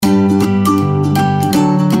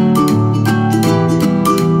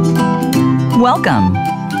welcome.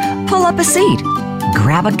 Pull up a seat,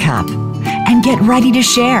 grab a cup, and get ready to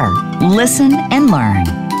share, listen, and learn.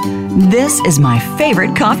 This is My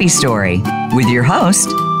Favorite Coffee Story with your host,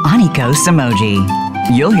 Aniko Samoji.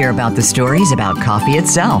 You'll hear about the stories about coffee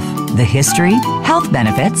itself, the history, health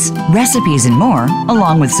benefits, recipes, and more,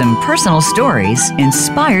 along with some personal stories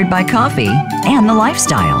inspired by coffee and the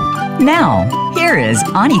lifestyle. Now, here is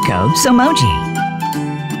Aniko Samoji.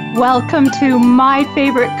 Welcome to My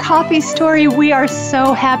Favorite Coffee Story. We are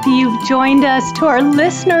so happy you've joined us. To our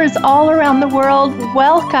listeners all around the world,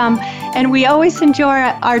 welcome. And we always enjoy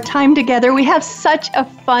our time together. We have such a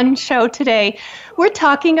fun show today. We're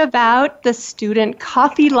talking about the student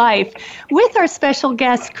coffee life with our special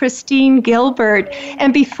guest, Christine Gilbert.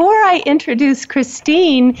 And before I introduce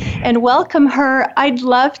Christine and welcome her, I'd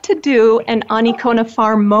love to do an Anikona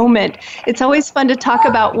Farm moment. It's always fun to talk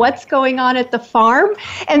about what's going on at the farm.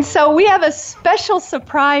 And so we have a special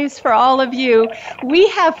surprise for all of you. We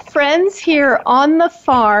have friends here on the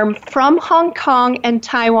farm from Hong Kong and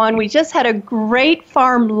Taiwan. We just had a great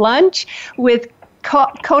farm lunch with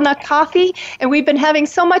Kona Coffee, and we've been having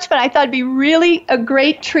so much fun. I thought it'd be really a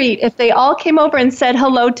great treat if they all came over and said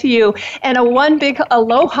hello to you, and a one big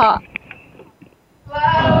aloha.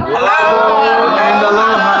 Hello and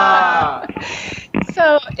aloha.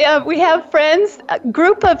 So we have friends, a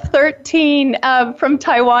group of 13 from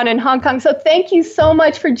Taiwan and Hong Kong. So thank you so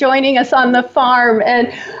much for joining us on the farm,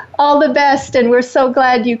 and all the best. And we're so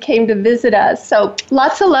glad you came to visit us. So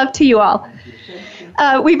lots of love to you all.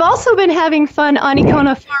 We've also been having fun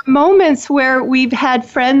Anikona Farm moments where we've had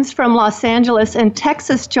friends from Los Angeles and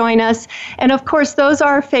Texas join us. And of course, those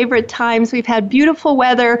are our favorite times. We've had beautiful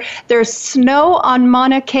weather. There's snow on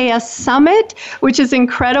Mauna Kea Summit, which is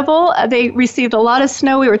incredible. They received a lot of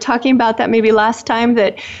snow. We were talking about that maybe last time,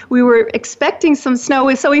 that we were expecting some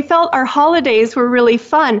snow. So we felt our holidays were really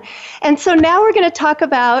fun. And so now we're going to talk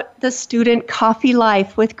about the student coffee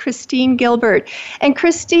life with Christine Gilbert. And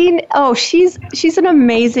Christine, she's an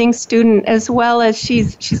amazing student, as well as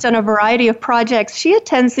she's done a variety of projects. She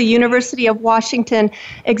attends the University of Washington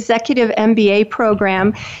Executive MBA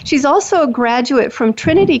program. She's also a graduate from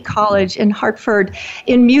Trinity College in Hartford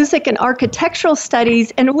in music and architectural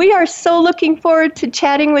studies. And we are so looking forward to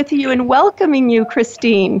chatting with you and welcoming you,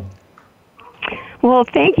 Christine. Well,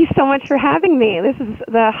 thank you so much for having me. This is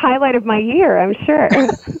the highlight of my year, I'm sure.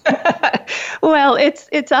 Well,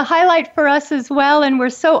 it's a highlight for us as well, and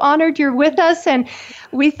we're so honored you're with us, and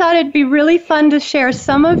we thought it'd be really fun to share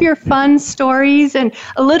some of your fun stories and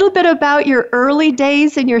a little bit about your early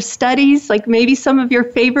days and your studies, like maybe some of your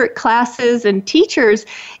favorite classes and teachers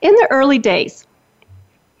in the early days.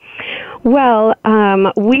 Well,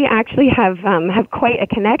 we actually have quite a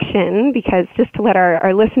connection, because just to let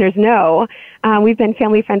our listeners know, we've been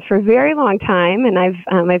family friends for a very long time, and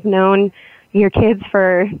I've known your kids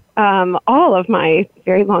for all of my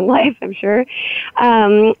very long life, I'm sure.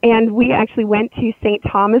 And we actually went to St.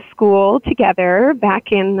 Thomas School together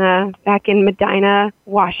back in Medina,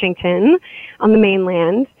 Washington, on the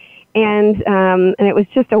mainland. And it was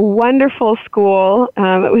just a wonderful school.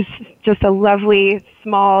 It was just a lovely,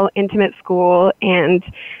 small, intimate school, and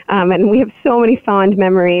we have so many fond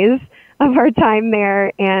memories of our time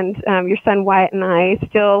there. And your son Wyatt and I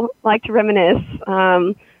still like to reminisce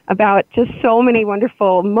about just so many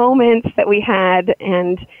wonderful moments that we had.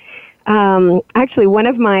 And actually, one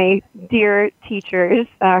of my dear teachers,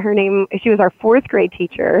 she was our fourth grade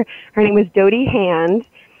teacher. Her name was Dodie Hand.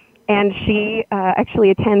 And she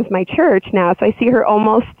actually attends my church now, so I see her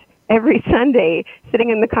almost every Sunday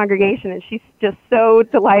sitting in the congregation, and she's just so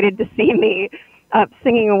delighted to see me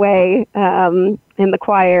singing away in the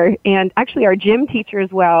choir. And actually our gym teacher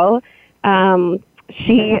as well,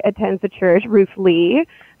 she attends the church, Ruth Lee.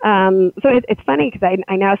 So it's funny, because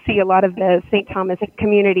I now see a lot of the St. Thomas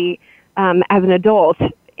community as an adult,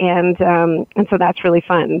 and so that's really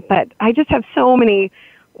fun. But I just have so many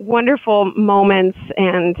wonderful moments,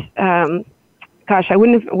 and gosh, I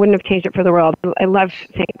wouldn't have changed it for the world. I love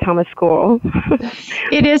St. Thomas School.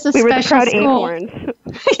 It is a we special were the proud school. Acorns.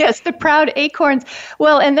 Yes, the proud Acorns.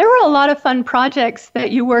 Well, and there were a lot of fun projects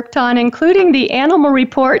that you worked on, including the animal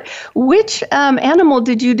report. Which animal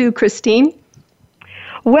did you do, Christine?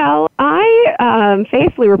 Well, I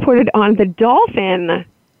faithfully reported on the dolphin,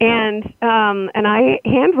 and I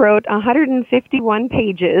hand wrote 151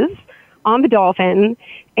 pages on the dolphin,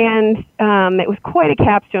 and it was quite a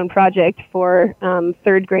capstone project for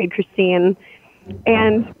third grade Christine,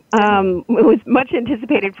 and it was much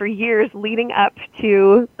anticipated for years leading up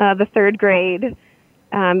to the third grade,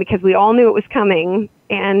 because we all knew it was coming,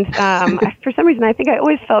 and for some reason I think I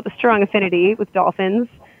always felt a strong affinity with dolphins,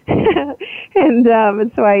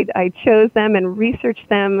 and so I chose them and researched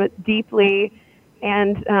them deeply,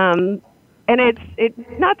 and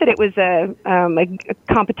it's not that it was a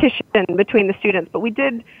competition between the students, but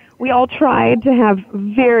we all tried to have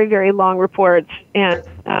very, very long reports, and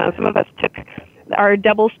some of us took our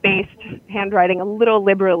double-spaced handwriting a little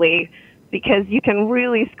liberally, because you can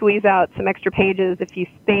really squeeze out some extra pages if you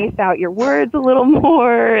space out your words a little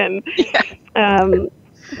more. And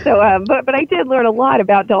but I did learn a lot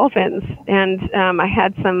about dolphins, and I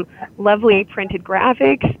had some lovely printed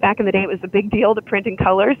graphics. Back in the day, it was a big deal to print in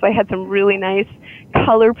color, so I had some really nice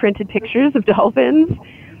color-printed pictures of dolphins.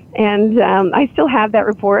 And I still have that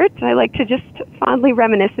report. I like to just fondly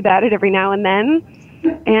reminisce about it every now and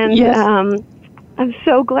then. And yes. I'm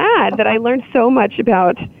so glad that I learned so much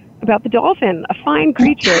about the dolphin, a fine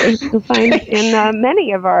creature you'll find in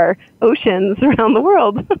many of our oceans around the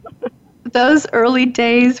world. Those early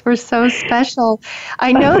days were so special.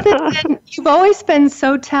 I know that you've always been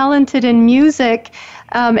so talented in music,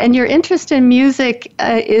 and your interest in music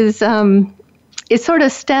is sort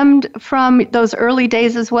of stemmed from those early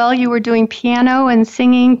days as well. You were doing piano and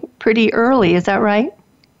singing pretty early, is that right?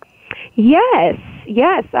 Yes,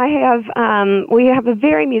 I have. We have a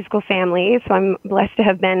very musical family, so I'm blessed to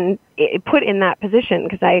have been put in that position,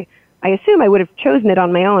 because I assume I would have chosen it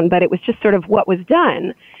on my own, but it was just sort of what was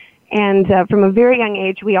done. And from a very young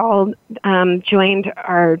age, we all joined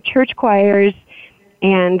our church choirs,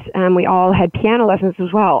 and we all had piano lessons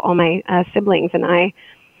as well, all my siblings and I.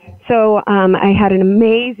 So I had an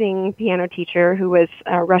amazing piano teacher who was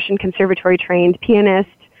a Russian conservatory trained pianist,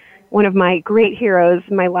 one of my great heroes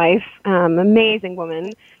in my life, amazing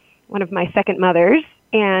woman, one of my second mothers,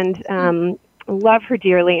 and love her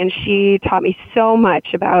dearly. And she taught me so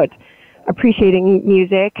much about appreciating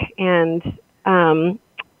music, and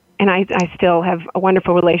I still have a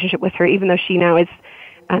wonderful relationship with her, even though she now is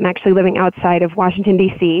actually living outside of Washington,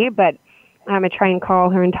 D.C., but I try and call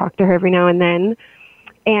her and talk to her every now and then.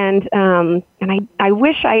 And I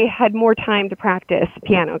wish I had more time to practice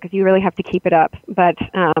piano, because you really have to keep it up. But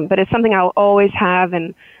it's something I'll always have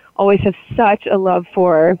and always have such a love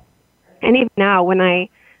for. And even now, when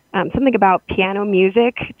something about piano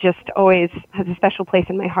music just always has a special place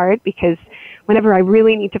in my heart, because whenever I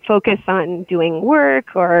really need to focus on doing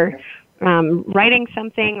work or writing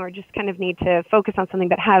something, or just kind of need to focus on something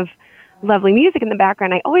but have lovely music in the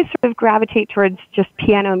background, I always sort of gravitate towards just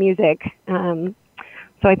piano music.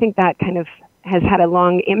 So I think that kind of has had a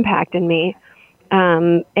long impact in me.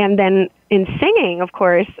 And then in singing, of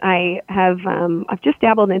course, I've just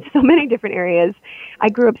dabbled in so many different areas. I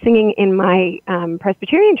grew up singing in my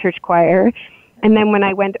Presbyterian church choir, and then when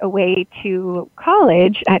I went away to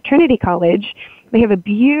college at Trinity College, they have a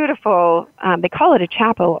beautiful, they call it a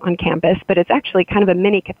chapel on campus, but it's actually kind of a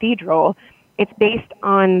mini cathedral. It's based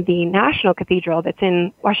on the National Cathedral that's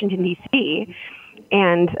in Washington, D.C.,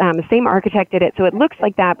 and the same architect did it, so it looks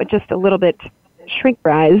like that, but just a little bit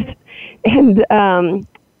shrinkerized. And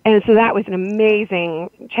so that was an amazing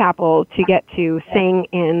chapel to get to sing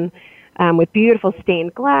in, with beautiful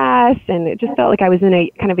stained glass, and it just felt like I was in a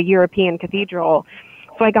kind of a European cathedral.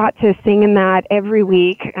 So I got to sing in that every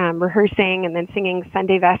week, rehearsing and then singing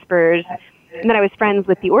Sunday Vespers. And then I was friends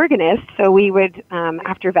with the organist, so we would,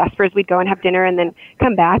 after Vespers, we'd go and have dinner and then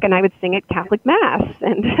come back, and I would sing at Catholic Mass.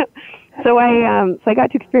 And so I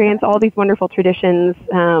got to experience all these wonderful traditions.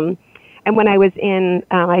 And when I was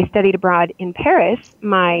I studied abroad in Paris,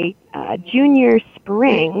 my junior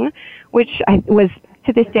spring, which was,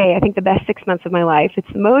 to this day, I think the best 6 months of my life.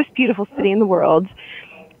 It's the most beautiful city in the world.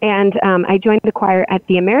 And I joined the choir at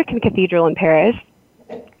the American Cathedral in Paris.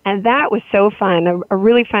 And that was so fun, a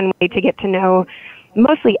really fun way to get to know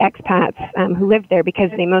mostly expats who lived there, because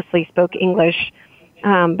they mostly spoke English.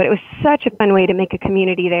 But it was such a fun way to make a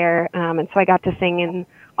community there. And so I got to sing in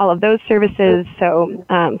all of those services. So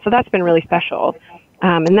that's been really special.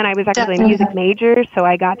 And then I was actually a music major, so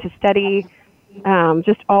I got to study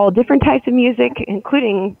just all different types of music,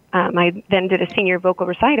 including I then did a senior vocal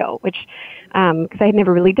recital, which because I had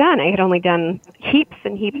never really done. I had only done heaps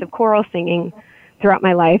and heaps of choral singing throughout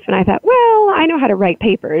my life, and I thought, well, I know how to write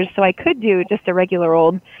papers, so I could do just a regular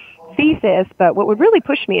old thesis, but what would really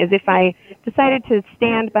push me is if I decided to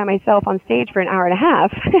stand by myself on stage for an hour and a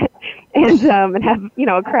half and have,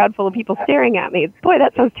 a crowd full of people staring at me. Boy,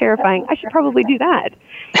 that sounds terrifying. I should probably do that.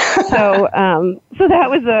 So that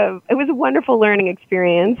was it was a wonderful learning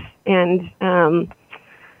experience. And,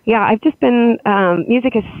 I've just been,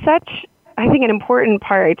 music is such, I think, an important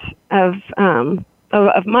part of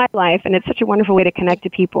my life, and it's such a wonderful way to connect to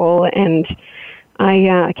people, and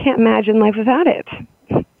I can't imagine life without it.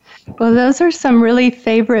 Well, those are some really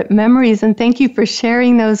favorite memories, and thank you for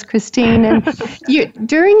sharing those, Christine. And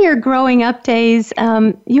during your growing up days,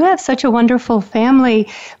 you have such a wonderful family.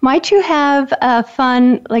 Might you have a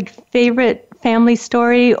fun, favorite family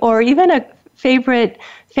story, or even a favorite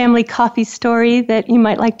family coffee story that you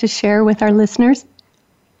might like to share with our listeners?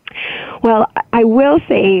 Well, I will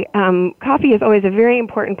say coffee is always a very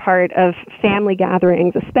important part of family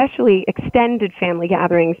gatherings, especially extended family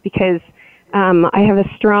gatherings, because I have a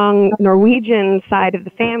strong Norwegian side of the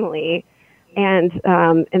family, and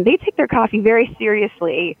they take their coffee very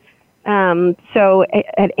seriously. So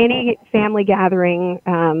at any family gathering,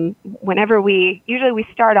 usually we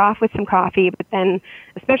start off with some coffee, but then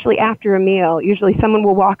especially after a meal, usually someone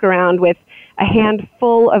will walk around with a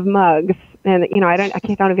handful of mugs. And, I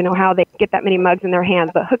don't even know how they get that many mugs in their hands,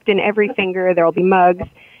 but hooked in every finger, there will be mugs,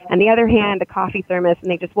 and the other hand, a coffee thermos, and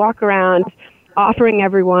they just walk around offering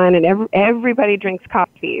everyone, and everybody drinks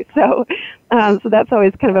coffee. So that's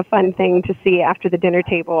always kind of a fun thing to see after the dinner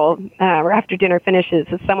table, or after dinner finishes,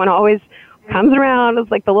 is someone always comes around. It's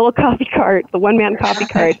like the little coffee cart, the one-man coffee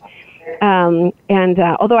cart.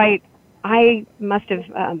 Although I must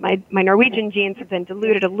have, my Norwegian genes have been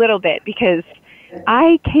diluted a little bit, because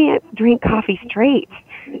I can't drink coffee straight,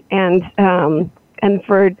 and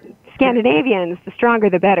for Scandinavians, the stronger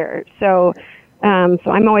the better. So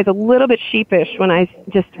I'm always a little bit sheepish when I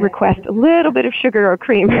just request a little bit of sugar or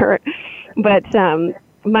creamer. But some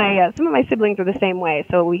of my siblings are the same way,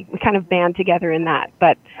 so we kind of band together in that.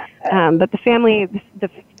 But the family,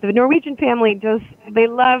 the Norwegian family, they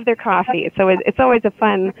love their coffee. So it's always a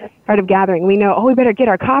fun part of gathering. We know, we better get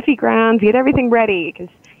our coffee grounds, get everything ready,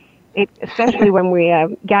 because especially when we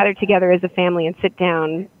gather together as a family and sit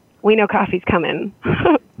down, we know coffee's coming.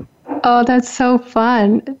 Oh, that's so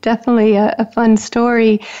fun. Definitely a fun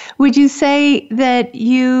story. Would you say that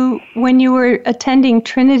when you were attending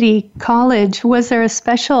Trinity College, was there a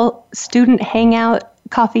special student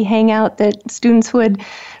coffee hangout that students would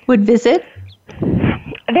visit?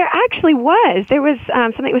 There actually was. There was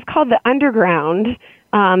something, it was called the Underground,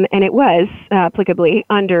 and it was applicably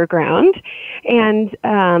underground.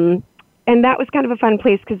 And that was kind of a fun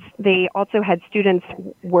place, because they also had students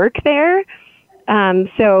work there.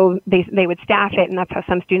 So they would staff it, and that's how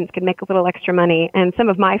some students could make a little extra money. And some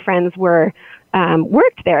of my friends worked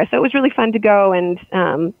there, so it was really fun to go and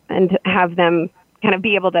have them kind of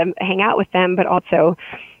be able to hang out with them, but also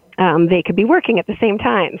they could be working at the same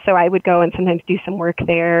time. So I would go and sometimes do some work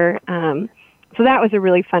there. So that was a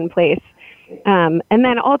really fun place. And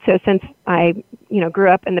then also, since I grew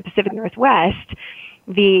up in the Pacific Northwest,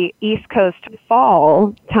 the East Coast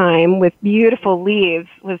fall time with beautiful leaves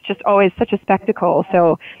was just always such a spectacle.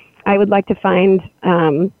 So I would like to find,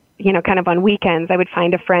 kind of on weekends, I would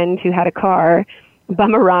find a friend who had a car,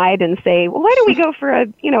 bum a ride, and say, well, why don't we go for a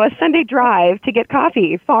Sunday drive to get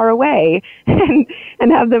coffee far away, and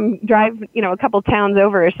have them drive, a couple towns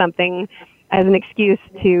over or something as an excuse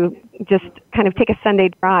to just kind of take a Sunday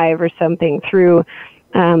drive or something through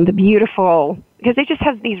the beautiful, because they just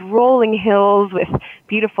have these rolling hills with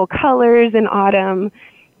beautiful colors in autumn.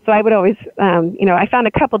 So I would always, I found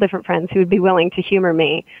a couple different friends who would be willing to humor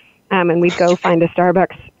me, and we'd go find a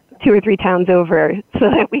Starbucks 2 or 3 towns over so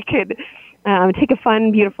that we could take a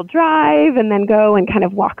fun, beautiful drive and then go and kind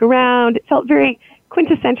of walk around. It felt very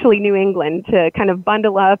quintessentially New England to kind of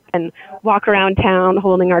bundle up and walk around town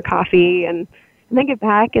holding our coffee, and then get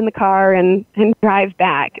back in the car and drive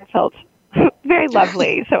back. It felt very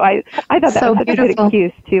lovely. So I thought that was such a good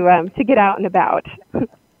excuse to get out and about.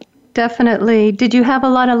 Definitely. Did you have a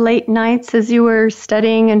lot of late nights as you were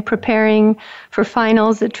studying and preparing for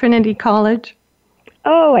finals at Trinity College?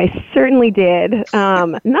 Oh, I certainly did.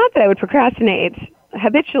 Not that I would procrastinate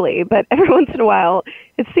habitually, but every once in a while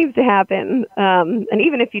it seems to happen. And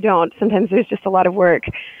even if you don't, sometimes there's just a lot of work.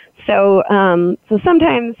 So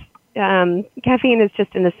sometimes caffeine is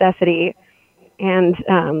just a necessity. And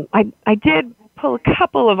I did pull a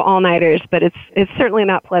couple of all-nighters, but it's certainly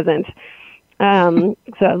not pleasant. So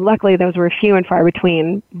luckily those were few and far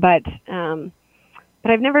between. But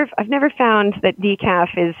I've never found that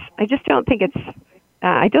decaf is. I just don't think it's.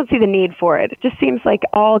 I don't see the need for it. It just seems like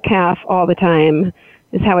all calf all the time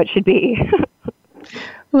is how it should be.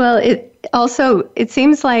 Well, it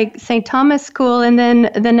seems like St. Thomas School, and then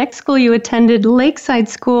the next school you attended, Lakeside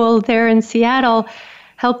School there in Seattle,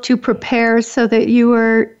 helped you prepare so that you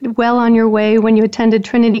were well on your way when you attended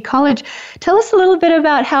Trinity College. Tell us a little bit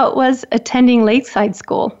about how it was attending Lakeside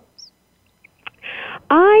School.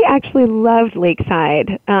 I actually loved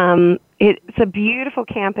Lakeside. It's a beautiful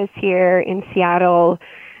campus here in Seattle,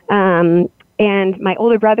 and my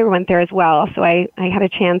older brother went there as well, so I had a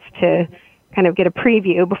chance to kind of get a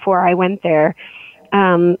preview before I went there.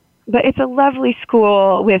 But it's a lovely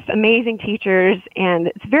school with amazing teachers, and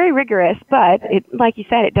it's very rigorous, but like you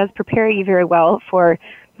said, it does prepare you very well for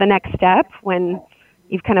the next step when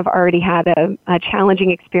you've kind of already had a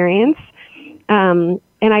challenging experience. And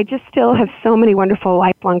I just still have so many wonderful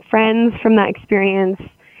lifelong friends from that experience.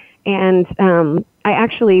 And I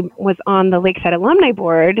actually was on the Lakeside Alumni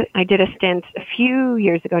Board. I did a stint a few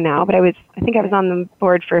years ago now, but I think I was on the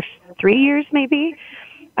board for 3 years maybe.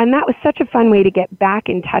 And that was such a fun way to get back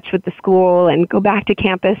in touch with the school and go back to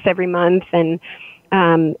campus every month and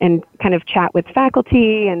kind of chat with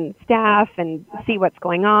faculty and staff and see what's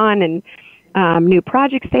going on and new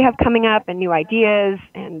projects they have coming up and new ideas.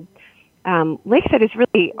 And Lakeside is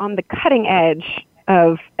really on the cutting edge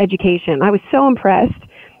of education. I was so impressed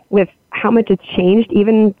with how much it's changed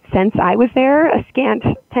even since I was there a scant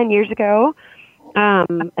 10 years ago.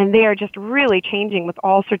 And they are just really changing with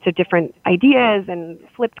all sorts of different ideas and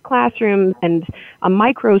flipped classrooms and a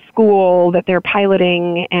micro school that they're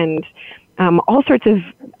piloting and all sorts of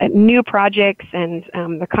new projects. And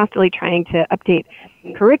they're constantly trying to update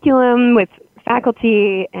curriculum with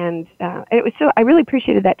faculty. And I really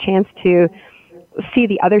appreciated that chance to see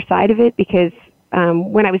the other side of it because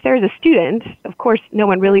when I was there as a student, of course, no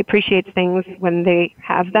one really appreciates things when they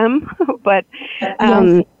have them, but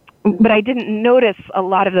I didn't notice a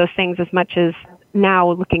lot of those things as much as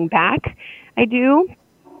now looking back I do.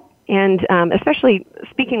 And especially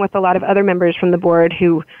speaking with a lot of other members from the board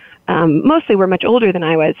who mostly were much older than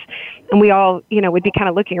I was. And we all, would be kind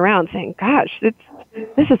of looking around saying, gosh,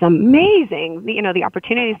 this is amazing, the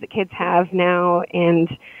opportunities that kids have now. And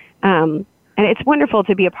it's wonderful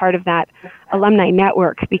to be a part of that alumni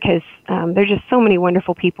network because there's just so many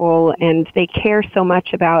wonderful people and they care so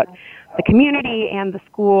much about the community and the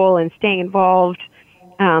school and staying involved.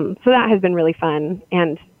 So that has been really fun.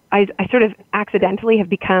 And I sort of accidentally have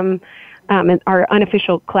become our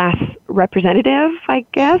unofficial class representative, I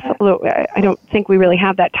guess, although I don't think we really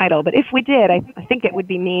have that title. But if we did, I think it would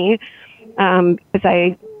be me because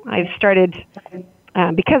I started,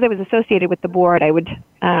 because I was associated with the board, I would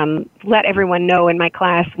let everyone know in my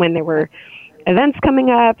class when there were events coming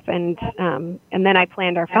up. And then I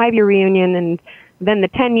planned our 5-year reunion and then the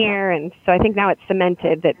 10-year, and so I think now it's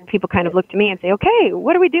cemented that people kind of look to me and say, okay,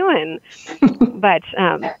 what are we doing? But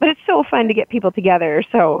it's so fun to get people together,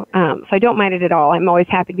 so I don't mind it at all. I'm always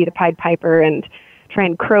happy to be the Pied Piper and try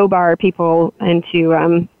and crowbar people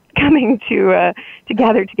into coming to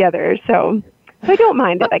gather together, so I don't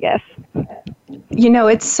mind it, I guess.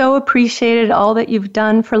 It's so appreciated, all that you've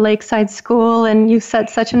done for Lakeside School, and you've set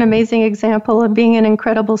such an amazing example of being an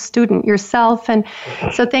incredible student yourself. And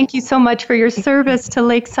so thank you so much for your service to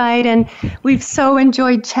Lakeside. And we've so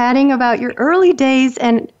enjoyed chatting about your early days.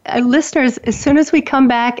 And listeners, as soon as we come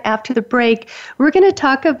back after the break, we're going to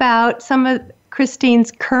talk about some of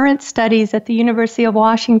Christine's current studies at the University of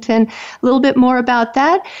Washington, a little bit more about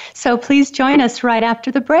that. So please join us right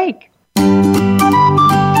after the break.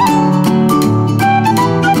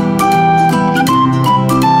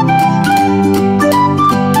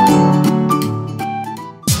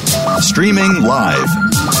 Streaming live,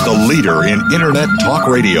 the leader in Internet talk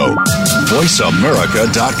radio,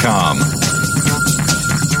 voiceamerica.com.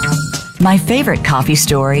 My favorite coffee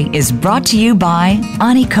story is brought to you by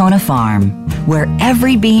Anikona Farm, where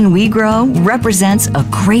every bean we grow represents a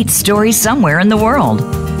great story somewhere in the world.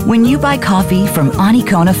 When you buy coffee from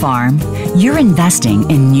Anikona Farm, you're investing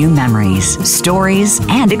in new memories, stories,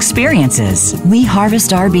 and experiences. We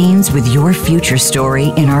harvest our beans with your future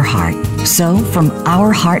story in our heart. So, from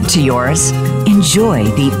our heart to yours, enjoy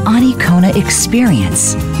the Anikona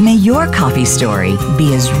experience. May your coffee story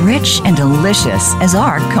be as rich and delicious as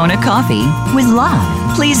our Kona coffee with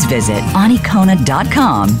love. Please visit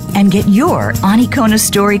Anikona.com and get your Anikona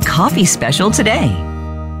Story coffee special today.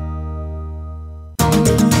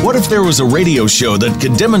 What if there was a radio show that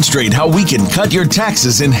could demonstrate how we can cut your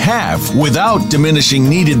taxes in half without diminishing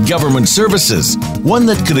needed government services? One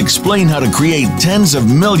that could explain how to create tens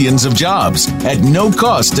of millions of jobs at no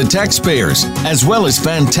cost to taxpayers, as well as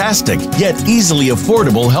fantastic yet easily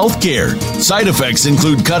affordable health care. Side effects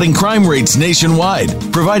include cutting crime rates nationwide,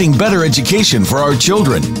 providing better education for our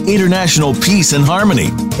children, international peace and harmony,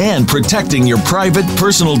 and protecting your private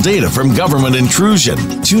personal data from government intrusion.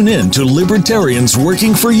 Tune in to Libertarians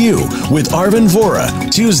Working for You with Arvin Vora,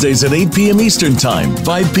 Tuesdays at 8 p.m. Eastern Time,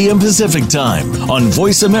 5 p.m. Pacific Time on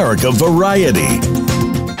Voice America Variety.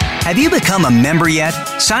 Have you become a member yet?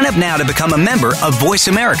 Sign up now to become a member of Voice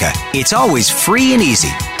America. It's always free and easy.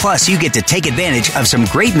 Plus, you get to take advantage of some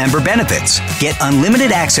great member benefits. Get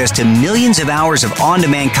unlimited access to millions of hours of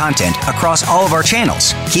on-demand content across all of our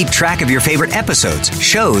channels. Keep track of your favorite episodes,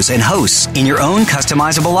 shows, and hosts in your own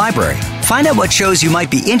customizable library. Find out what shows you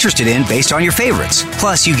might be interested in based on your favorites.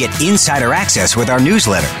 Plus, you get insider access with our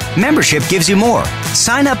newsletter. Membership gives you more.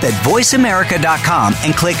 Sign up at voiceamerica.com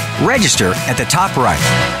and click register at the top right.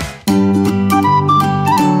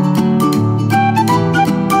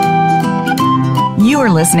 You are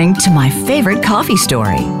listening to My Favorite Coffee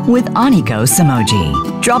Story with Aniko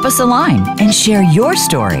Samoji. Drop us a line and share your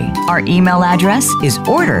story. Our email address is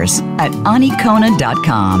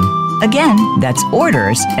orders@anikona.com. Again, that's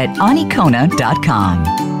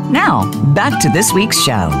orders@anikona.com. Now, back to this week's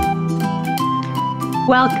show.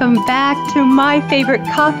 Welcome back to My Favorite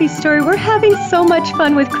Coffee Story. We're having so much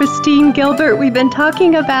fun with Christine Gilbert. We've been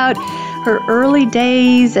talking about her early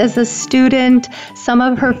days as a student, some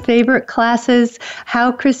of her favorite classes,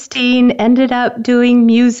 how Christine ended up doing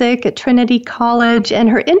music at Trinity College,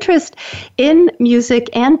 and her interest in music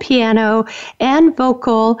and piano and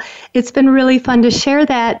vocal. It's been really fun to share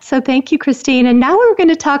that. So thank you, Christine. And now we're going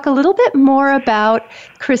to talk a little bit more about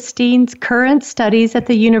Christine's current studies at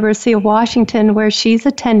the University of Washington, where she's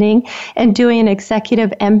attending and doing an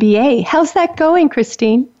executive MBA. How's that going,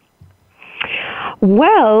 Christine?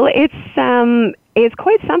 Well, it's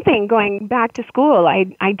quite something going back to school. I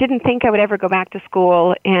didn't think I would ever go back to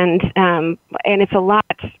school, and it's a lot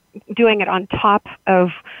doing it on top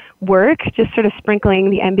of work, just sort of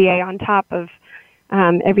sprinkling the MBA on top of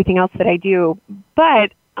everything else that I do.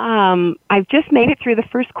 But I've just made it through the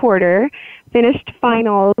first quarter, finished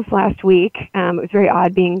finals last week. It was very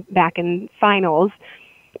odd being back in finals.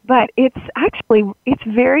 But it's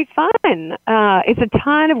very fun. It's a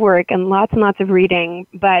ton of work and lots of reading,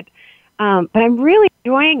 but I'm really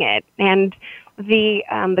enjoying it. And the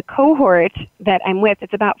cohort that I'm with,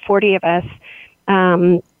 it's about 40 of us,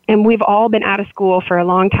 and we've all been out of school for a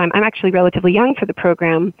long time. I'm actually relatively young for the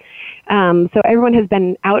program, so everyone has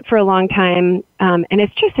been out for a long time, and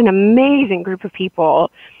it's just an amazing group of people.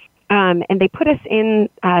 And they put us in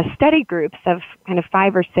study groups of kind of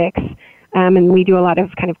 5 or 6. And we do a lot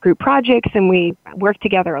of kind of group projects, and we work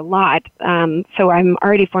together a lot. So I'm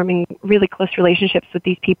already forming really close relationships with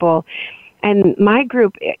these people. And my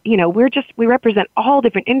group, we represent all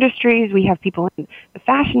different industries. We have people in the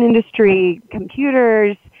fashion industry,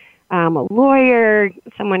 computers, a lawyer,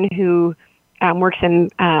 someone who works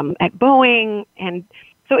at Boeing. And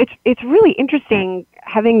so it's really interesting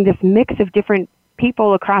having this mix of different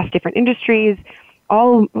people across different industries,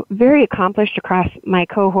 all very accomplished across my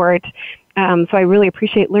cohort. So I really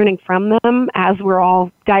appreciate learning from them as we're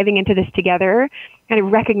all diving into this together, kind of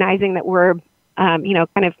recognizing that we're,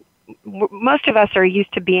 most of us are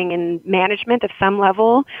used to being in management of some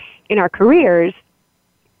level in our careers.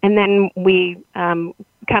 And then we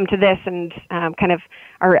come to this and kind of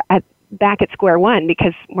are back at square one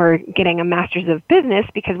because we're getting a master's of business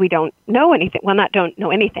because we don't know anything. Well, not don't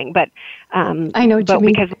know anything, but I know what you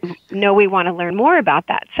mean. Because we know we want to learn more about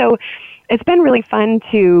that. So it's been really fun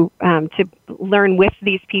to learn with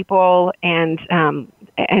these people and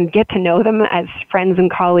get to know them as friends and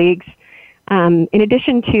colleagues. In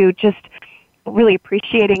addition to just really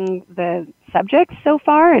appreciating the subjects so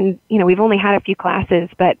far, and we've only had a few classes,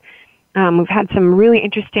 but we've had some really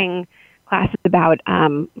interesting classes about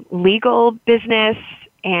legal business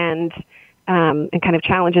and kind of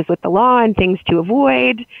challenges with the law and things to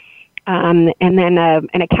avoid, and then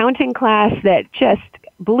an accounting class that just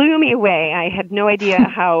blew me away. I had no idea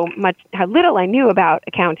how little I knew about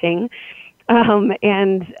accounting, and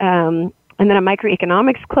then a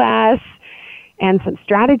microeconomics class and some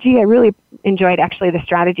strategy. I really enjoyed actually the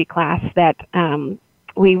strategy class that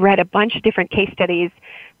we read a bunch of different case studies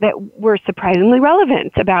that were surprisingly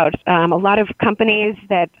relevant about a lot of companies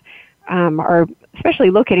that are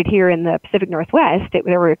especially located here in the Pacific Northwest.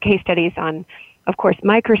 There were case studies on, of course,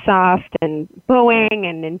 Microsoft and Boeing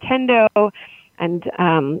and Nintendo, and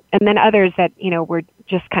then others that were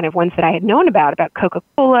just kind of ones that I had known about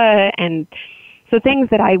Coca-Cola, and so things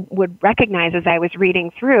that I would recognize as I was reading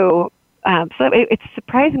through. So it's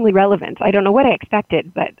surprisingly relevant. I don't know what I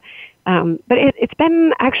expected, but it's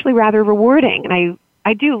been actually rather rewarding, and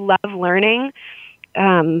I do love learning.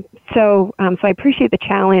 So I appreciate the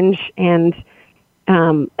challenge, and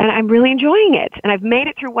I'm really enjoying it. And I've made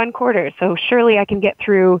it through one quarter, so surely I can get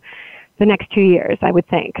through the next 2 years, I would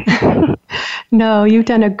think. No, you've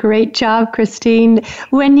done a great job, Christine.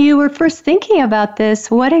 When you were first thinking about this,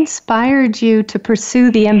 what inspired you to pursue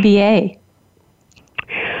the MBA?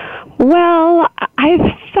 Well,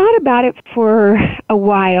 I've thought about it for a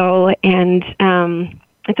while, and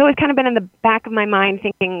it's always kind of been in the back of my mind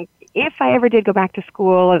thinking, if I ever did go back to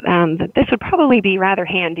school, that this would probably be rather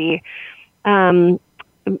handy,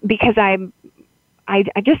 because I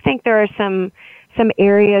just think there are some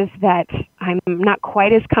areas that I'm not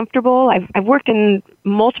quite as comfortable. I've worked in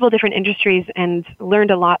multiple different industries and learned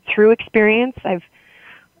a lot through experience.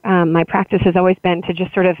 My practice has always been to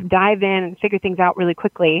just sort of dive in and figure things out really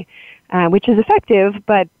quickly, which is effective,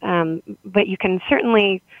 but you can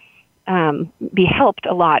certainly be helped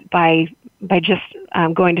a lot by just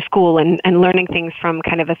going to school and learning things from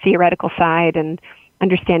kind of a theoretical side and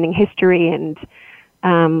understanding history. And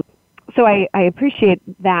so I appreciate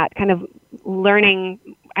that kind of learning.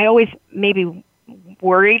 I always maybe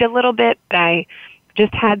worried a little bit that I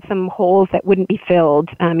just had some holes that wouldn't be filled.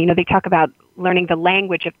 They talk about learning the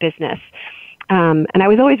language of business. And I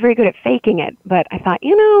was always very good at faking it, but I thought,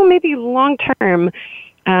 maybe long term,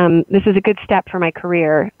 this is a good step for my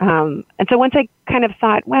career. And so once I kind of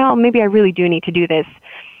thought, well, maybe I really do need to do this,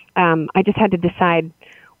 I just had to decide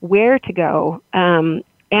where to go.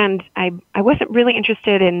 And I wasn't really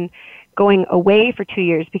interested in going away for 2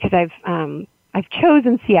 years because I've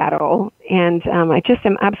chosen Seattle, and I just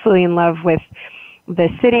am absolutely in love with the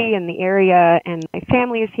city and the area, and my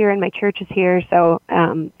family is here and my church is here. So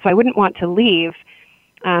I wouldn't want to leave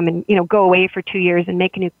and go away for 2 years and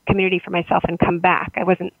make a new community for myself and come back. I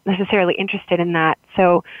wasn't necessarily interested in that.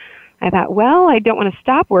 So I thought, well, I don't want to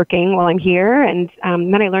stop working while I'm here. And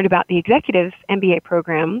then I learned about the executive MBA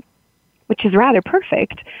program, which is rather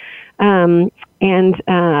perfect. And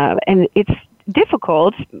it's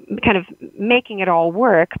difficult kind of making it all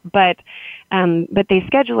work, but they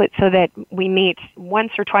schedule it so that we meet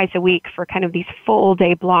once or twice a week for kind of these full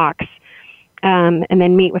day blocks, and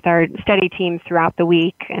then meet with our study teams throughout the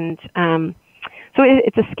week. And so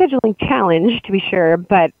it's a scheduling challenge, to be sure,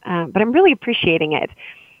 but I'm really appreciating it.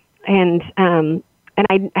 And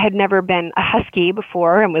I had never been a Husky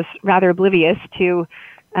before and was rather oblivious to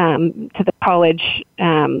the college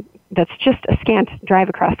that's just a scant drive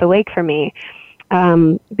across the lake for me,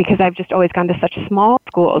 because I've just always gone to such small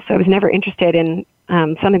schools, so I was never interested in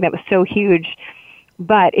something that was so huge.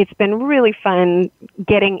 But it's been really fun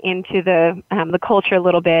getting into the culture a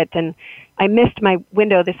little bit, and I missed my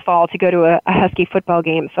window this fall to go to a Husky football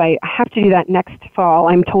game, so I have to do that next fall,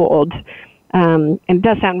 I'm told, and it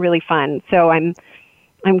does sound really fun. So I'm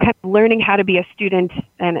kind of learning how to be a student,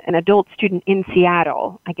 an adult student in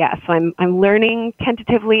Seattle, I guess. So I'm learning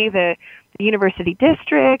tentatively the university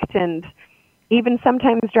district, and even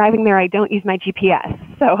sometimes driving there, I don't use my GPS.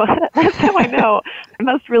 So that's how I know I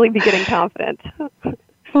must really be getting confident.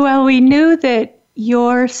 Well, we knew that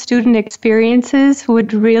your student experiences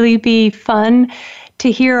would really be fun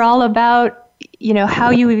to hear all about, how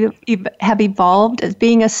you have evolved as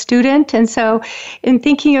being a student. And so in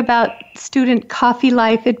thinking about student coffee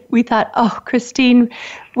life, we thought, Christine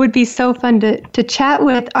would be so fun to chat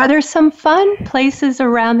with. Are there some fun places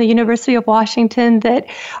around the University of Washington that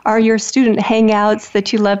are your student hangouts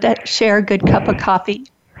that you love to share a good cup of coffee?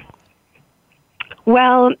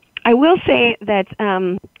 Well, I will say that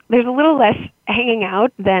there's a little less hanging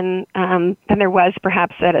out than there was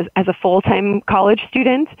perhaps as a full-time college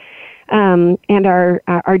student. And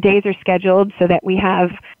our days are scheduled so that we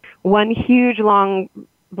have one huge long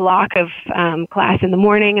block of class in the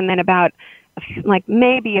morning, and then about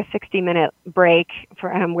maybe a 60-minute break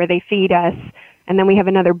for where they feed us, and then we have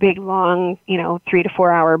another big long 3 to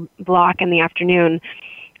 4 hour block in the afternoon.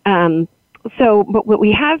 But what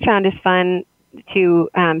we have found is fun to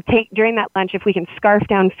take during that lunch, if we can scarf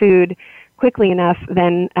down food quickly enough,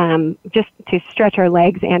 then just to stretch our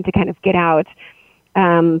legs and to kind of get out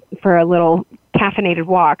for a little caffeinated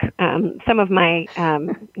walk. Some of my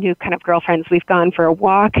new kind of girlfriends, we've gone for a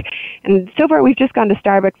walk, and so far we've just gone to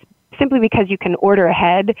Starbucks simply because you can order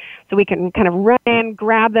ahead, so we can kind of run in,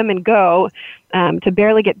 grab them, and go to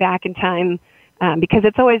barely get back in time, because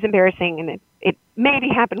it's always embarrassing, and it maybe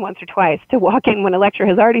happened once or twice to walk in when a lecture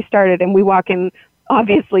has already started, and we walk in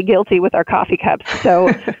obviously guilty with our coffee cups.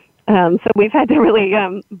 So so we've had to really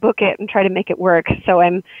book it and try to make it work. So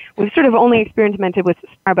we've sort of only experimented with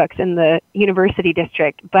Starbucks in the university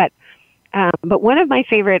district, but one of my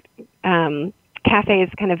favorite cafes,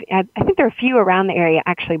 kind of, I think there are a few around the area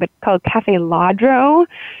actually, but it's called Cafe Ladro.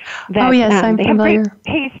 Oh yes, I'm they familiar. Have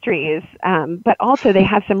great pastries, but also they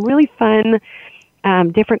have some really fun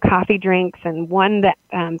different coffee drinks, and one that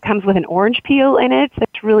comes with an orange peel in it.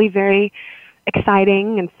 That's really very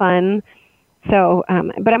exciting and fun. So,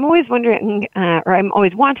 but I'm always wondering, or I'm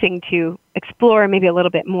always wanting to explore maybe a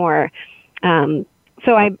little bit more.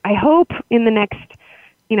 So I hope in the next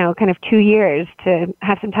kind of 2 years to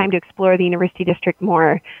have some time to explore the University District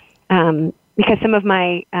more, because some of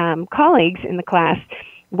my colleagues in the class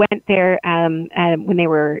went there when they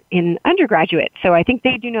were in undergraduate. So I think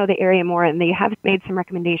they do know the area more, and they have made some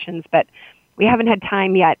recommendations, but we haven't had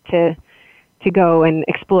time yet to go and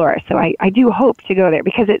explore. So I do hope to go there,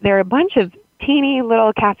 because there are a bunch of teeny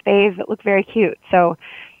little cafes that look very cute. So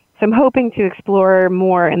I'm hoping to explore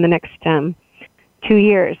more in the next 2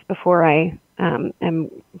 years before I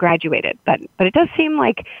am graduated. But it does seem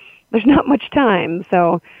like there's not much time,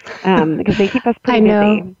 so because they keep us pretty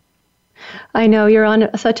busy. I know you're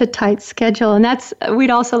on such a tight schedule, and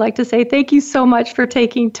we'd also like to say thank you so much for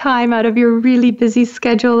taking time out of your really busy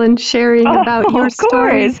schedule and sharing about your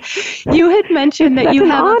stories. You had mentioned that you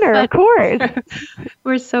have an honor, of course.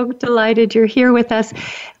 We're so delighted you're here with us.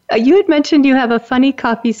 You had mentioned you have a funny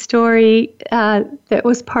coffee story that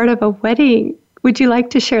was part of a wedding. Would you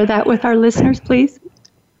like to share that with our listeners, please?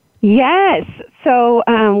 Yes. So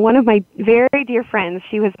one of my very dear friends,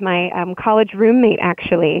 she was my college roommate,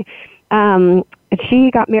 actually.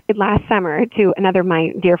 She got married last summer to another of my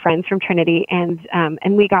dear friends from Trinity, and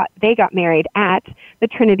they got married at the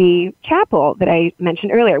Trinity Chapel that I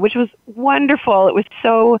mentioned earlier, which was wonderful. It was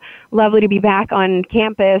so lovely to be back on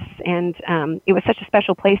campus, and it was such a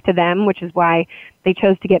special place to them, which is why they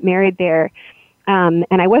chose to get married there. And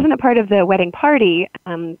I wasn't a part of the wedding party,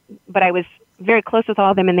 but I was very close with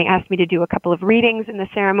all of them, and they asked me to do a couple of readings in the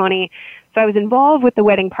ceremony. So I was involved with the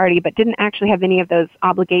wedding party, but didn't actually have any of those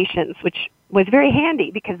obligations, which was very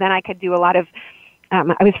handy, because then I could do a lot of,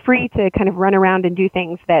 I was free to kind of run around and do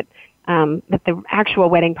things that the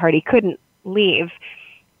actual wedding party couldn't leave.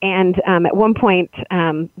 And at one point,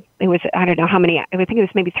 it was, I don't know how many, I think it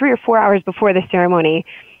was maybe 3 or 4 hours before the ceremony,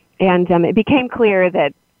 and it became clear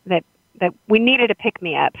that we needed a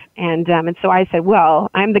pick-me-up. And so I said,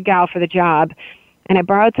 well, I'm the gal for the job. And I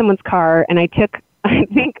borrowed someone's car, and I took, I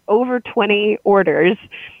think, over 20 orders.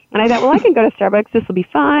 And I thought, well, I can go to Starbucks. This will be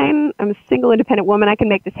fine. I'm a single, independent woman. I can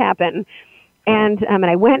make this happen. And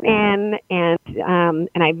I went in, and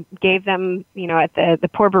I gave them, at the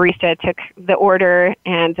poor barista took the order,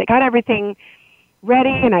 and I got everything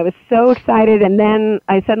ready, and I was so excited. And then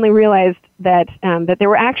I suddenly realized that there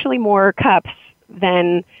were actually more cups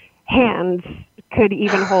than hands could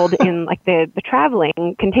even hold in like the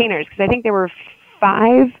traveling containers, because I think there were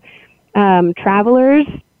 5 travelers,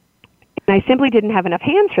 and I simply didn't have enough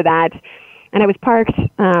hands for that. And I was parked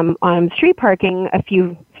on street parking a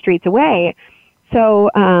few streets away, so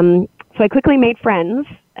I quickly made friends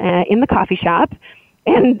in the coffee shop,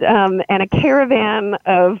 and a caravan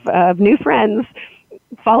of new friends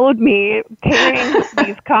followed me carrying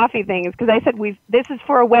these coffee things, because I said, this is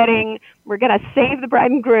for a wedding. We're going to save the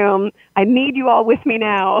bride and groom. I need you all with me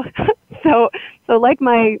now. So like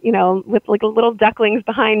my, with like little ducklings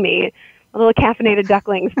behind me, little caffeinated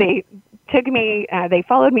ducklings, they took me, they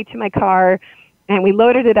followed me to my car, and we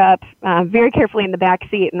loaded it up very carefully in the back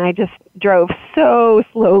seat, and I just drove so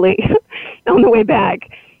slowly on the way back.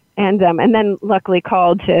 And then luckily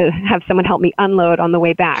called to have someone help me unload on the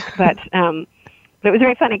way back. But it was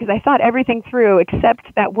very funny, because I thought everything through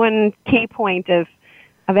except that one key point of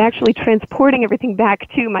actually transporting everything back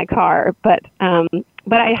to my car. But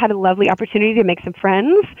I had a lovely opportunity to make some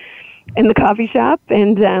friends in the coffee shop,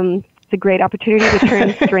 and it's a great opportunity to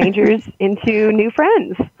turn strangers into new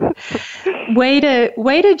friends. Way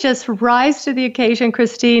to just rise to the occasion,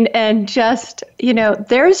 Christine, and just,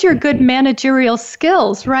 there's your good managerial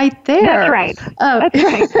skills right there. That's right.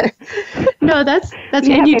 That's right. No, that's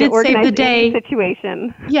and you did save the day.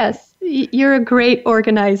 Situation. Yes. You're a great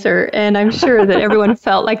organizer, and I'm sure that everyone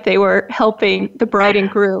felt like they were helping the bride and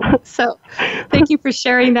groom. So thank you for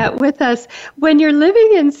sharing that with us. When you're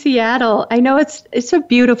living in Seattle, I know it's a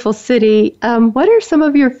beautiful city. What are some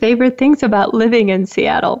of your favorite things about living in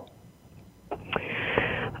Seattle?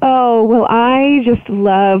 Oh, well, I just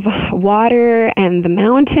love water and the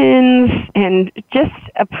mountains, and just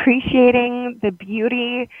appreciating the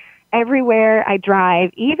beauty everywhere I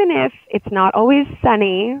drive, even if it's not always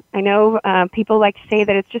sunny. I know people like to say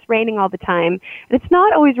that it's just raining all the time. It's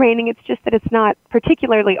not always raining. It's just that it's not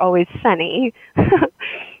particularly always sunny.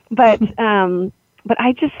 But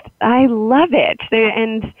I love it,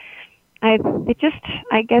 and it just,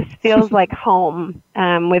 I guess, feels like home,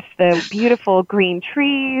 with the beautiful green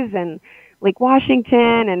trees and Lake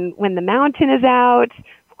Washington, and when the mountain is out.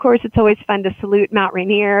 Of course, it's always fun to salute Mount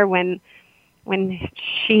Rainier when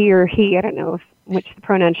she or he, I don't know which the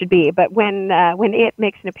pronoun should be, but when it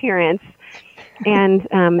makes an appearance, and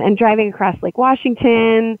driving across Lake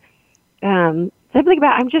Washington, I'm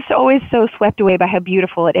just always so swept away by how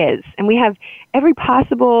beautiful it is, and we have every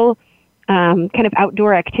possible kind of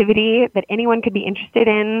outdoor activity that anyone could be interested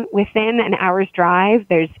in within an hour's drive.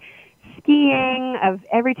 There's skiing of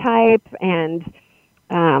every type, and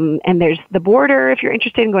there's the border if you're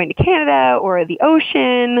interested in going to Canada, or the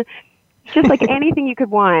ocean. Just like anything you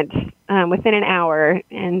could want within an hour,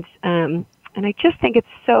 and I just think it's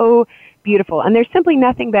so beautiful. And there's simply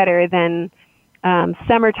nothing better than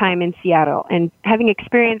summertime in Seattle. And having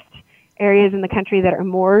experienced areas in the country that are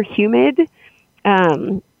more humid,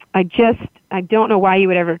 I don't know why you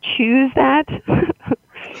would ever choose that.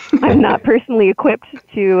 I'm not personally equipped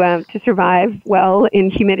to survive well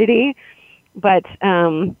in humidity, but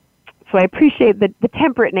so I appreciate the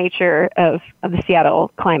temperate nature of the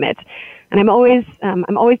Seattle climate. And I'm always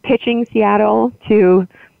pitching Seattle to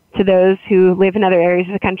those who live in other areas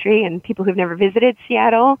of the country and people who've never visited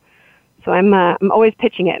Seattle. So I'm always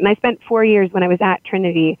pitching it. And I spent 4 years when I was at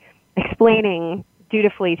Trinity explaining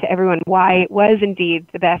dutifully to everyone why it was indeed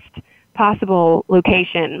the best possible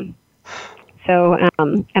location. So,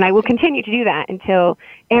 and I will continue to do that until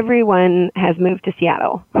everyone has moved to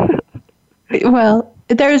Seattle. Well,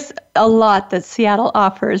 there's a lot that Seattle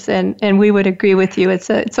offers, and we would agree with you. It's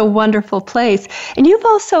a wonderful place. And you've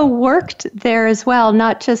also worked there as well,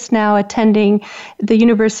 not just now attending the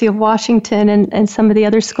University of Washington and some of the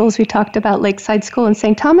other schools we talked about, Lakeside School and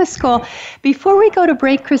St. Thomas School. Before we go to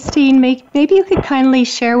break, Christine, maybe you could kindly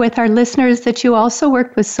share with our listeners that you also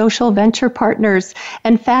worked with Social Venture Partners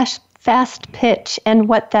and Fast Pitch and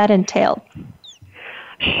what that entailed.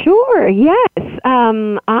 Sure, yes.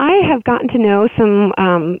 I have gotten to know some,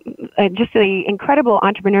 just the incredible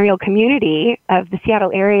entrepreneurial community of the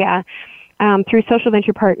Seattle area through Social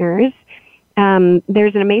Venture Partners.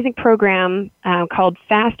 There's an amazing program called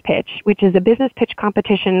Fast Pitch, which is a business pitch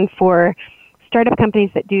competition for startup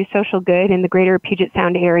companies that do social good in the greater Puget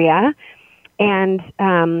Sound area. And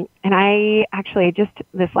I actually just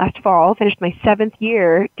this last fall finished my 7th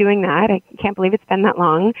year doing that. I can't believe it's been that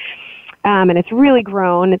long. And it's really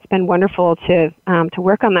grown. It's been wonderful to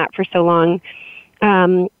work on that for so long.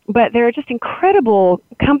 But there are just incredible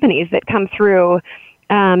companies that come through,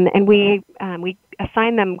 and we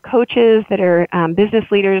assign them coaches that are business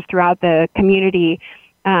leaders throughout the community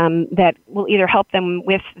that will either help them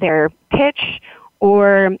with their pitch,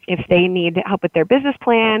 or if they need help with their business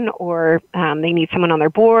plan, or they need someone on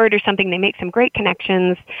their board or something. They make some great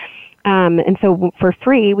connections. And so for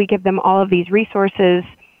free, we give them all of these resources.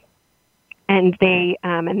 And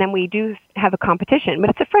and then we do have a competition, but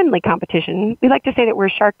it's a friendly competition. We like to say that we're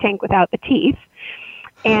Shark Tank without the teeth.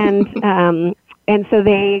 And so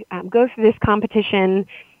they go through this competition,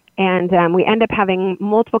 and we end up having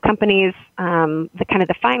multiple companies,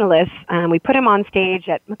 the finalists. We put them on stage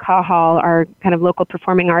at McCaw Hall, our kind of local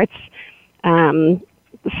performing arts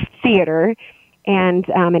theater, and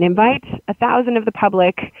invite 1,000 of the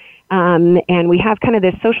public. And we have kind of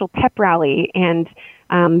this social pep rally, and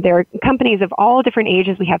there are companies of all different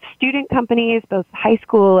ages. We have student companies, both high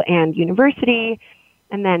school and university,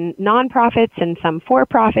 and then nonprofits and some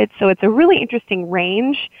for-profits. So it's a really interesting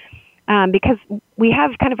range because we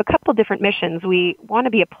have kind of a couple different missions. We want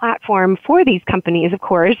to be a platform for these companies, of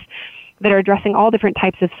course, that are addressing all different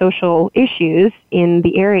types of social issues in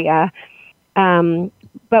the area.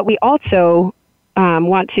 But we also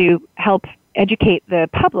want to help educate the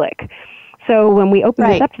public. So when we open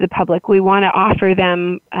this up to the public, we want to offer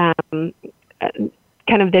them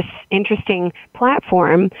kind of this interesting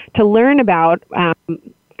platform to learn about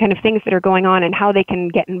kind of things that are going on and how they can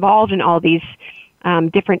get involved in all these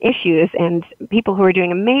different issues, and people who are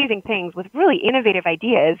doing amazing things with really innovative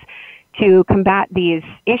ideas to combat these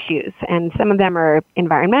issues. And some of them are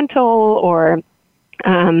environmental, or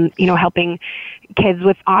helping kids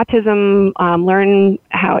with autism learn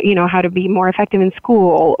how to be more effective in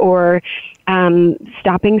school, or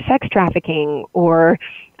stopping sex trafficking, or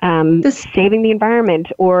saving the environment.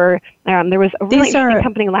 Or there was a really interesting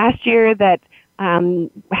company last year that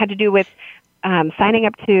had to do with signing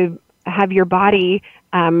up to have your body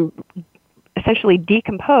essentially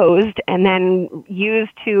decomposed and then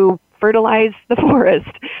used to fertilize the forest.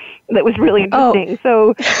 That was really interesting.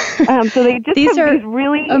 So they just have these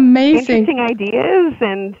really interesting ideas,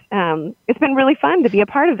 and it's been really fun to be a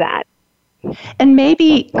part of that. And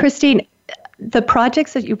maybe, Christine, the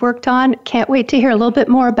projects that you've worked on, can't wait to hear a little bit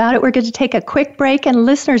more about it. We're going to take a quick break, and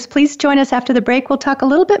listeners, please join us after the break. We'll talk a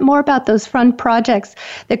little bit more about those fun projects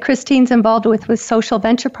that Christine's involved with Social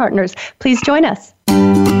Venture Partners. Please join us.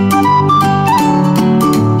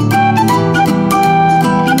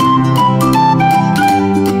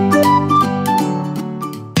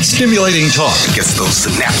 Stimulating talk. It gets those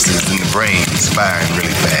synapses in the brain firing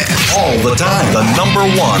really fast. All the time. The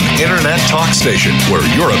 #1 Internet talk station where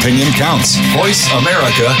your opinion counts.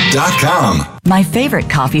 VoiceAmerica.com. My favorite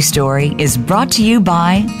coffee story is brought to you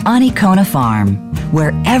by Anikona Farm,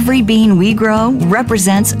 where every bean we grow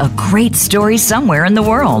represents a great story somewhere in the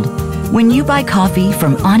world. When you buy coffee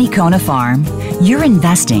from Anikona Farm, you're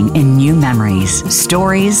investing in new memories,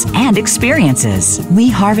 stories, and experiences. We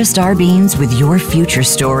harvest our beans with your future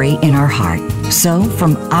story in our heart. So,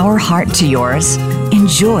 from our heart to yours,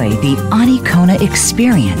 enjoy the Anikona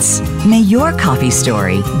experience. May your coffee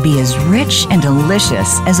story be as rich and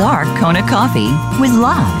delicious as our Kona coffee with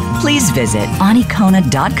love. Please visit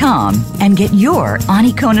Anikona.com and get your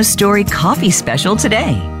Anikona Story coffee special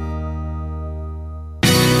today.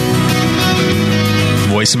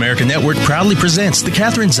 Voice America Network proudly presents The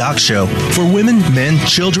Catherine Zox Show for women, men,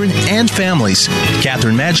 children, and families.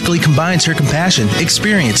 Catherine magically combines her compassion,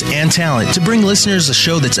 experience, and talent to bring listeners a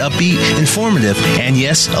show that's upbeat, informative, and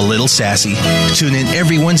yes, a little sassy. Tune in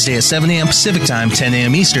every Wednesday at 7 a.m. Pacific Time, 10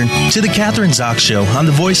 a.m. Eastern to The Catherine Zox Show on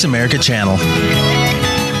the Voice America channel.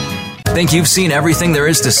 Think you've seen everything there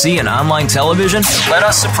is to see in online television? Let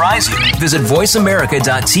us surprise you. Visit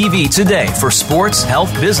voiceamerica.tv today for sports,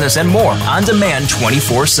 health, business, and more on demand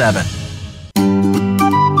 24/7.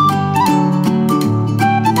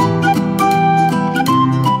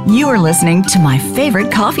 You are listening to My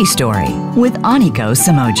Favorite Coffee Story with Aniko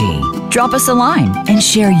Samoji. Drop us a line and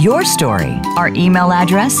share your story. Our email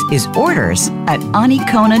address is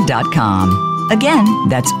orders@anikona.com. Again,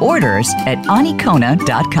 that's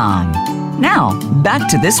orders@anikona.com. Now, back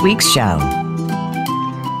to this week's show.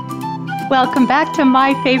 Welcome back to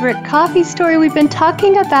My Favorite Coffee Story. We've been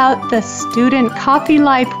talking about the student coffee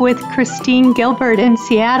life with Christine Gilbert in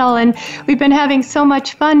Seattle, and we've been having so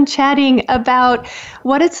much fun chatting about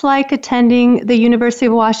what it's like attending the University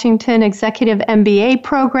of Washington Executive MBA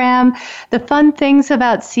program, the fun things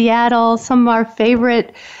about Seattle, some of our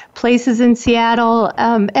favorite places in Seattle.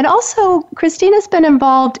 And also, Christine has been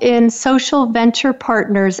involved in Social Venture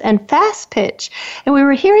Partners and Fast Pitch. And we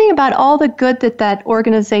were hearing about all the good that that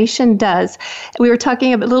organization does. We were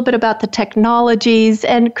talking a little bit about the technologies.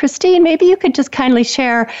 And Christine, maybe you could just kindly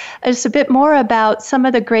share just a bit more about some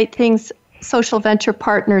of the great things Social Venture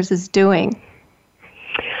Partners is doing.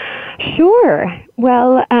 Sure.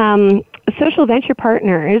 Well, Social Venture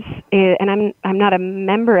Partners, and I'm not a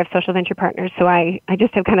member of Social Venture Partners, so I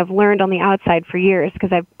just have kind of learned on the outside for years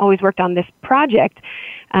because I've always worked on this project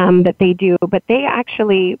that they do, but they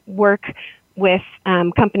actually work with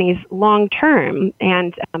companies long term,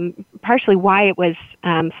 and partially why it was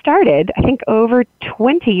started, I think over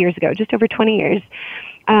 20 years ago, just over 20 years,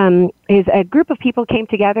 is a group of people came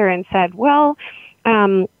together and said, well,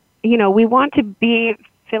 we want to be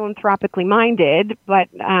philanthropically minded, but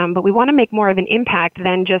we want to make more of an impact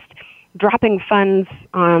than just dropping funds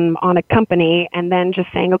on a company and then just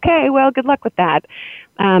saying, okay, well, good luck with that.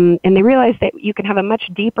 And they realized that you can have a much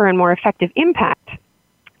deeper and more effective impact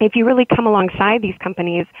if you really come alongside these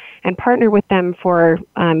companies and partner with them for,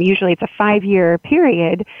 usually it's a 5-year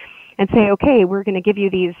period, and say, okay, we're going to give you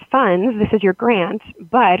these funds, this is your grant,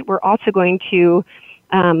 but we're also going to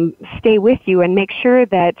stay with you and make sure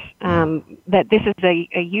that that this is a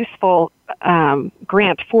useful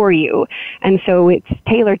grant for you. And so it's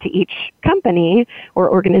tailored to each company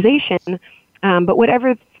or organization, but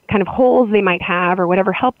whatever kind of holes they might have or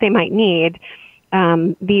whatever help they might need,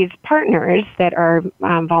 these partners that are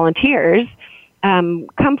volunteers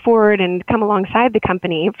come forward and come alongside the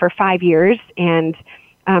company for 5 years and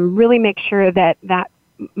really make sure that that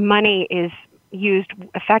money is used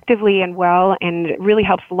effectively and well, and it really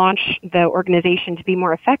helps launch the organization to be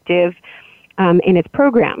more effective in its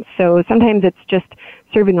programs. So sometimes it's just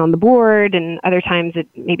serving on the board, and other times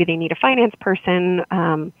maybe they need a finance person.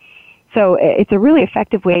 So it's a really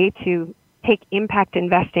effective way to take impact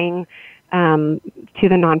investing to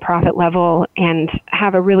the nonprofit level and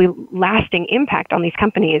have a really lasting impact on these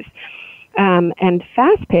companies. And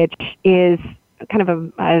Fast Pitch is kind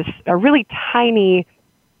of a really tiny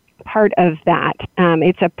part of that.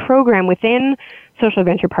 It's a program within Social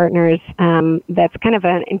Venture Partners that's kind of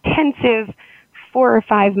an intensive 4 or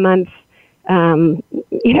 5 months. Some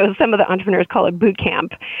of the entrepreneurs call it boot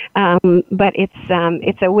camp, but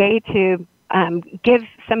it's a way to give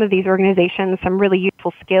some of these organizations some really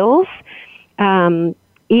useful skills,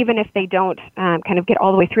 even if they don't kind of get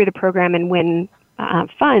all the way through the program and win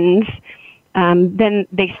funds. Then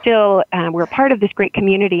they still we're part of this great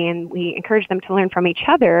community, and we encourage them to learn from each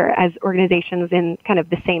other as organizations in kind of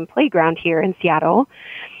the same playground here in Seattle.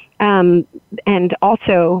 And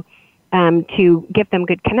also, to give them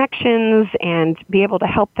good connections and be able to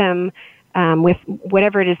help them with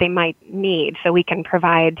whatever it is they might need. So we can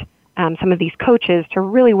provide some of these coaches to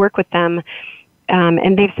really work with them.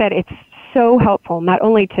 And they've said it's so helpful, not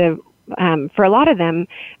only to, for a lot of them,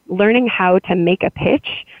 learning how to make a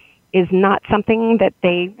pitch is not something that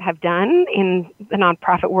they have done in the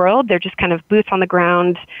nonprofit world. They're just kind of boots on the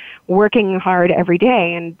ground, working hard every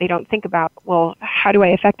day, and they don't think about, well, how do I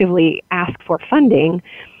effectively ask for funding?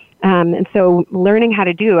 And so learning how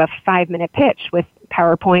to do a 5-minute pitch with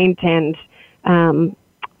PowerPoint and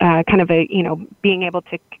kind of being able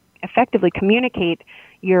to effectively communicate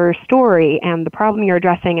your story and the problem you're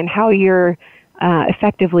addressing and how you're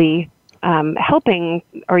effectively helping,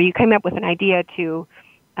 or you came up with an idea to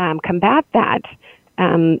combat that,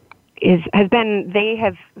 the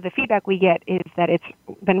feedback we get is that it's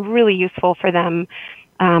been really useful for them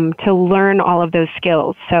to learn all of those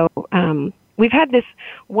skills. So we've had this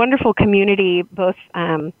wonderful community, both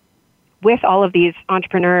with all of these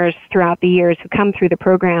entrepreneurs throughout the years who come through the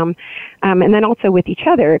program, and then also with each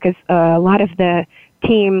other, because a lot of the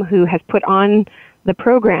team who has put on the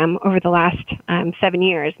program over the last 7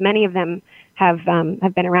 years, many of them have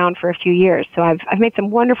been around for a few years. So I've made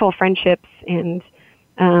some wonderful friendships, and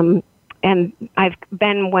I've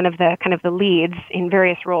been one of the kind of the leads in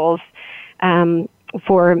various roles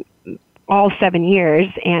for all 7 years.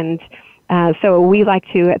 And so we like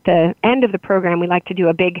to, at the end of the program, we like to do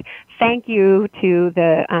a big thank you to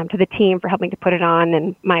the team for helping to put it on.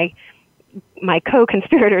 And my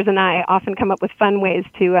co-conspirators and I often come up with fun ways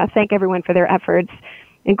to thank everyone for their efforts,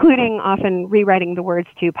 including often rewriting the words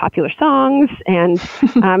to popular songs and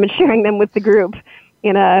sharing them with the group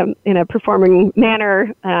in a performing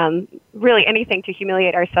manner. Really anything to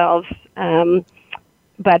humiliate ourselves,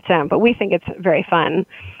 but we think it's very fun.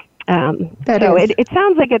 It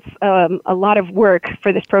sounds like it's a lot of work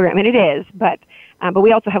for this program, and it is, but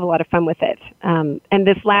we also have a lot of fun with it. And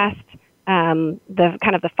this last, the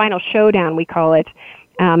kind of the final showdown, we call it,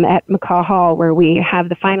 at McCaw Hall, where we have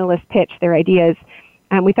the finalists pitch their ideas.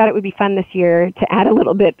 We thought it would be fun this year to add a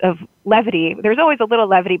little bit of levity. There's always a little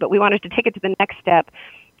levity, but we wanted to take it to the next step.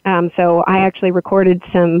 So I actually recorded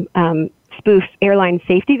some spoof airline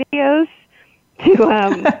safety videos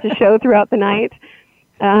to show throughout the night.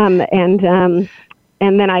 And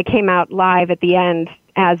then I came out live at the end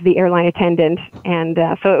as the airline attendant, and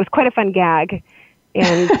so it was quite a fun gag.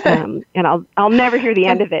 And I'll never hear the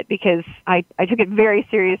end of it because I took it very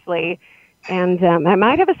seriously, and I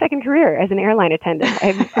might have a second career as an airline attendant.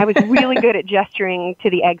 I was really good at gesturing to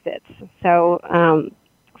the exits, so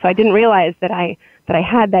I didn't realize that I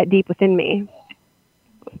had that deep within me.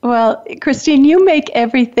 Well, Christine, you make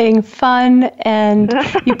everything fun, and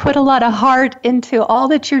you put a lot of heart into all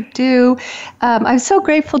that you do. I'm so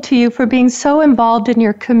grateful to you for being so involved in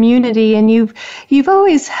your community, and you've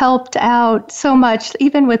always helped out so much,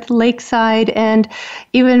 even with Lakeside and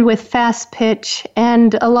even with Fast Pitch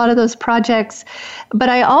and a lot of those projects. But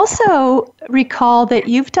I also recall that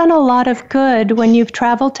you've done a lot of good when you've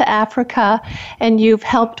traveled to Africa and you've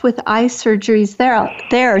helped with eye surgeries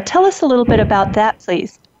there. Tell us a little bit about that,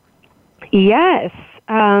 please. Yes,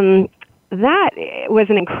 that was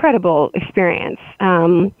an incredible experience.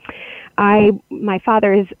 My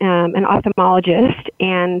father is an ophthalmologist,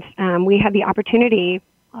 and we had the opportunity,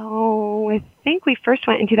 I think we first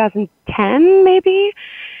went in 2010, maybe,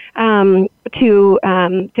 to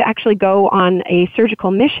actually go on a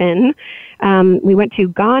surgical mission. We went to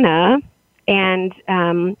Ghana, and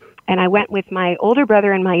I went with my older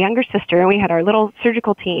brother and my younger sister, and we had our little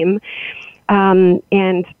surgical team,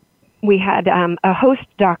 and we had a host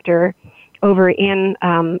doctor over in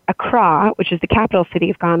Accra, which is the capital city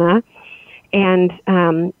of Ghana, and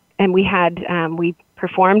we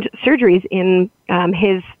performed surgeries in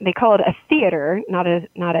they call it a theater, not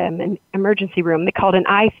an emergency room. They call it an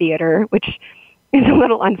eye theater, which is a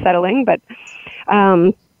little unsettling, but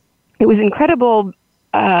it was incredible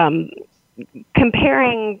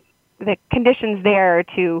comparing the conditions there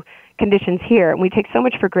to conditions here. And we take so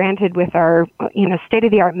much for granted with our,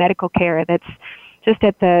 state-of-the-art medical care that's just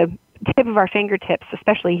at the tip of our fingertips,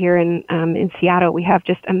 especially here in Seattle. We have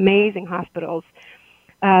just amazing hospitals,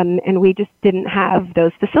 and we just didn't have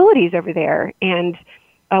those facilities over there. And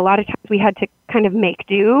a lot of times we had to kind of make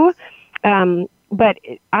do. But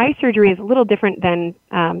eye surgery is a little different than,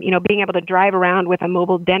 being able to drive around with a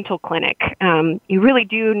mobile dental clinic. You really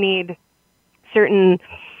do need certain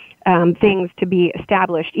things to be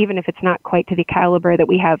established, even if it's not quite to the caliber that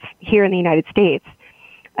we have here in the United States.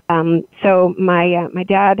 So my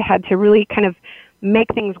dad had to really kind of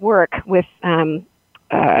make things work with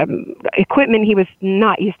equipment he was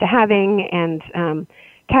not used to having, and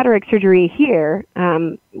cataract surgery here,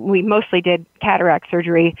 we mostly did cataract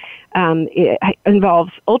surgery. It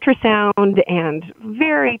involves ultrasound and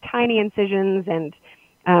very tiny incisions, and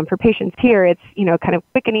for patients here, it's kind of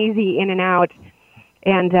quick and easy in and out.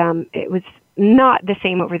 And it was not the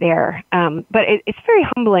same over there, but it's very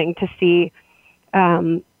humbling to see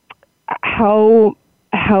how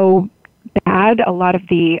bad a lot of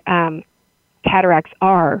the cataracts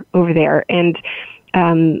are over there, and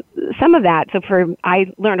some of that. So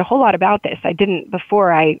I learned a whole lot about this. I didn't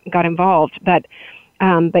before I got involved, but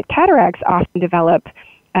cataracts often develop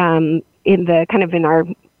in the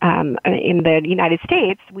United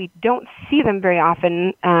States. We don't see them very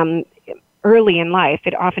often early in life.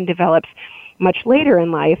 It often develops much later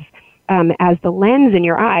in life as the lens in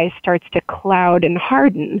your eye starts to cloud and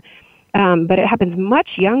harden. But it happens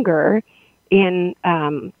much younger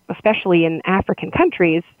especially in African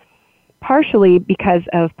countries, partially because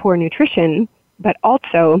of poor nutrition, but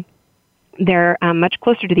also they're much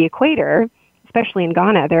closer to the equator, especially in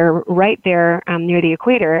Ghana. They're right there near the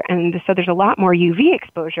equator, and so there's a lot more UV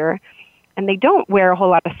exposure, and they don't wear a whole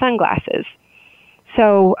lot of sunglasses.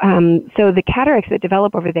 So the cataracts that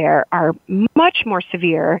develop over there are much more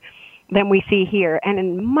severe than we see here,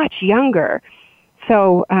 and much younger.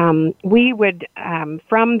 So we would,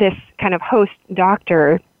 from this kind of host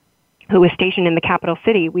doctor who was stationed in the capital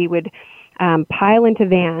city, we would pile into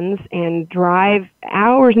vans and drive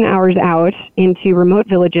hours and hours out into remote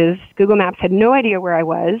villages. Google Maps had no idea where I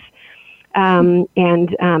was. And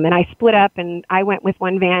I split up, and I went with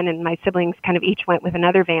one van, and my siblings kind of each went with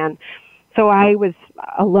another van. So I was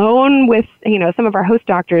alone with, some of our host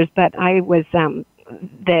doctors, but I was,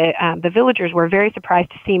 the villagers were very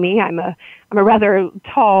surprised to see me. I'm a rather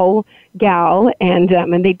tall gal, and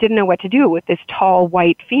they didn't know what to do with this tall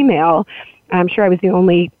white female. I'm sure I was the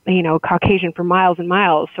only, Caucasian for miles and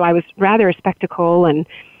miles. So I was rather a spectacle, and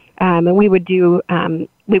we would kind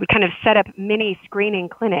of set up mini screening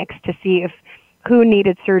clinics to see who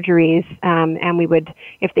needed surgeries. And we would,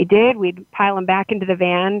 if they did, we'd pile them back into the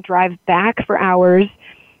van, drive back for hours.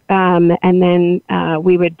 And then,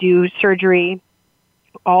 we would do surgery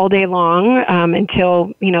all day long,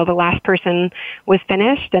 until, the last person was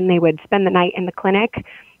finished, and they would spend the night in the clinic.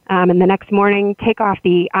 And the next morning, take off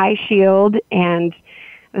the eye shield, and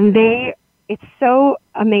it's so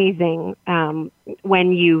amazing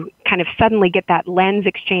when you kind of suddenly get that lens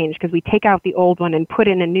exchange, because we take out the old one and put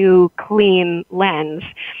in a new clean lens.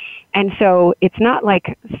 And so it's not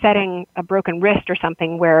like setting a broken wrist or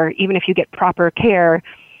something where even if you get proper care,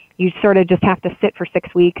 you sort of just have to sit for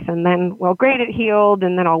 6 weeks and then, well, great, it healed,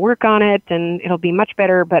 and then I'll work on it and it'll be much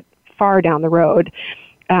better, but far down the road.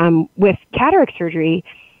 With cataract surgery,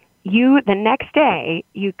 the next day,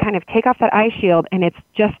 you kind of take off that eye shield, and it's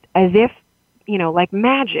just as if, like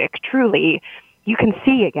magic, truly, you can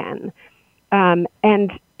see again. And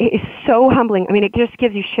it is so humbling. I mean, it just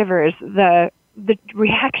gives you shivers. The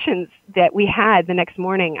reactions that we had the next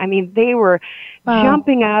morning, I mean, they were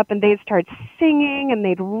jumping up, and they'd start singing, and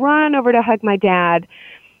they'd run over to hug my dad.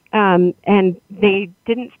 And they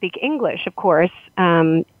didn't speak English, of course,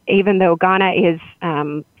 even though Ghana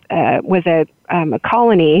was a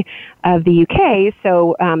colony of the UK,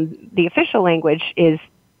 so the official language is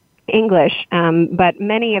English, but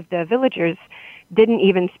many of the villagers didn't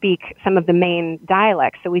even speak some of the main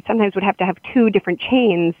dialects, so we sometimes would have to have two different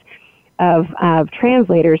chains of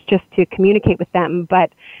translators just to communicate with them,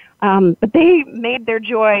 but they made their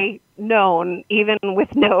joy known, even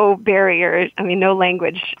with no barriers, no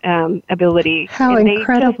language ability. How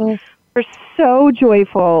incredible. We're so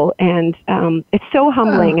joyful, and it's so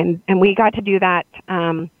humbling, and we got to do that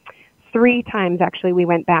 3 times, actually. We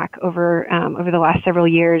went back over the last several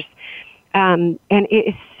years, and it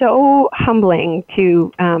is so humbling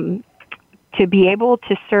to be able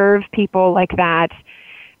to serve people like that,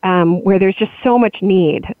 where there's just so much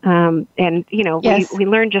need, and yes. we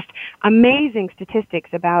learned just amazing statistics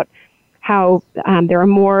about how there are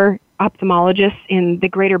more ophthalmologists in the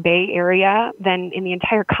Greater Bay Area than in the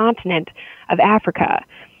entire continent of Africa.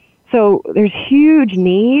 So there's huge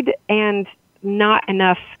need and not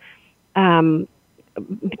enough to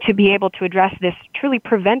be able to address this truly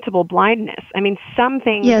preventable blindness. I mean, some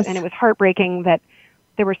things, yes. And it was heartbreaking that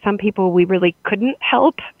there were some people we really couldn't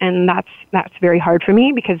help, and that's very hard for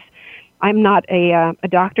me because I'm not a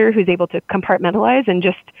doctor who's able to compartmentalize and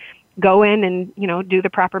just go in and do the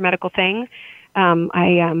proper medical thing. I'm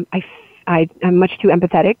much too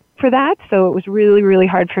empathetic for that, so it was really, really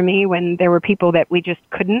hard for me when there were people that we just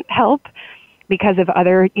couldn't help because of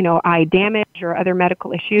other, eye damage or other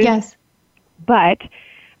medical issues. Yes. But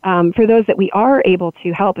for those that we are able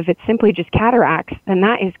to help, if it's simply just cataracts, then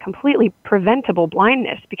that is completely preventable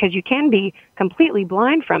blindness, because you can be completely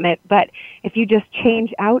blind from it. But if you just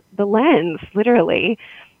change out the lens, literally,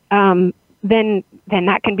 then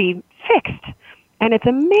that can be fixed. And it's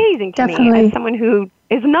amazing to me, as someone who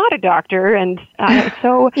is not a doctor, and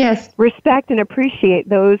so respect and appreciate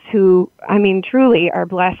those who, truly are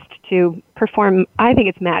blessed to perform. I think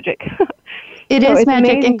it's magic. It is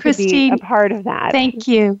magic, and Christine, to be a part of that. Thank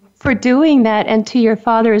you for doing that, and to your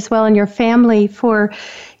father as well and your family for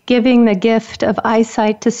giving the gift of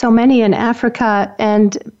eyesight to so many in Africa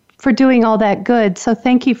and for doing all that good. So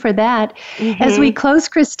thank you for that. Mm-hmm. As we close,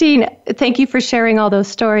 Christine, thank you for sharing all those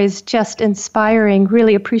stories. Just inspiring.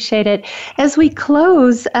 Really appreciate it. As we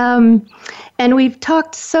close, and we've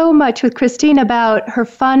talked so much with Christine about her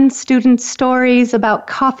fun student stories, about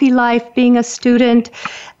coffee life, being a student.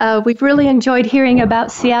 We've really enjoyed hearing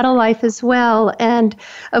about Seattle life as well. And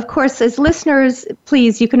of course, as listeners,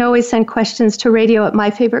 please, you can always send questions to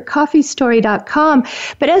radio@myfavoritecoffeestory.com.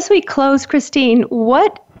 But as we close, Christine,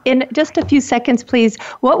 in just a few seconds, please,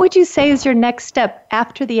 what would you say is your next step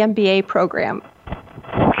after the MBA program?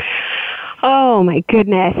 Oh, my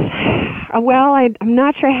goodness. Well, I'm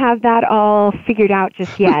not sure I have that all figured out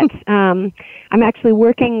just yet. I'm actually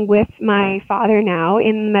working with my father now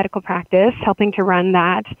in medical practice, helping to run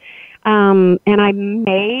that. And I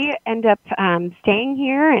may end up staying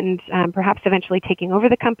here and perhaps eventually taking over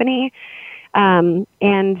the company. And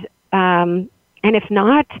if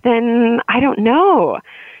not, then I don't know.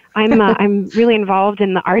 I'm really involved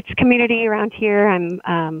in the arts community around here.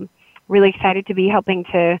 I'm really excited to be helping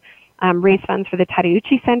to raise funds for the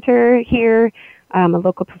Tadeuchi Center here, a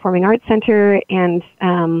local performing arts center, and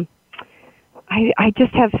I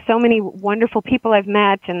just have so many wonderful people I've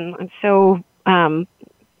met, and I'm so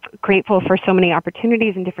grateful for so many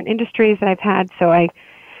opportunities in different industries that I've had. So I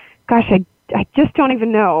just don't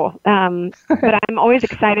even know, but I'm always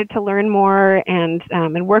excited to learn more and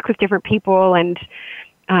work with different people and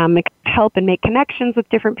help and make connections with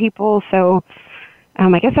different people. So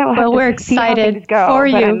I guess I will have we're to see how excited things go, for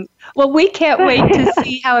you. Well, we can't wait to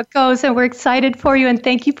see how it goes, and we're excited for you. And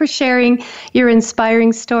thank you for sharing your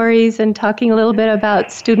inspiring stories and talking a little bit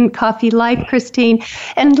about student coffee life, Christine.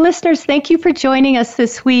 And listeners, thank you for joining us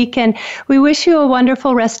this week. And we wish you a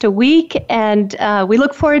wonderful rest of week. And we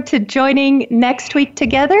look forward to joining next week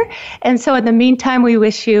together. And so in the meantime, we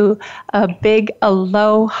wish you a big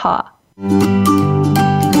aloha.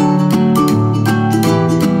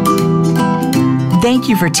 Thank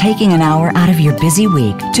you for taking an hour out of your busy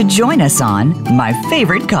week to join us on My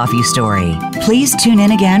Favorite Coffee Story. Please tune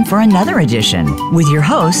in again for another edition with your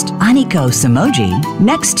host, Aniko Samoji,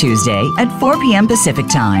 next Tuesday at 4 p.m. Pacific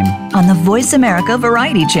Time on the Voice America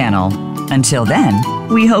Variety Channel. Until then,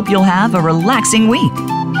 we hope you'll have a relaxing week.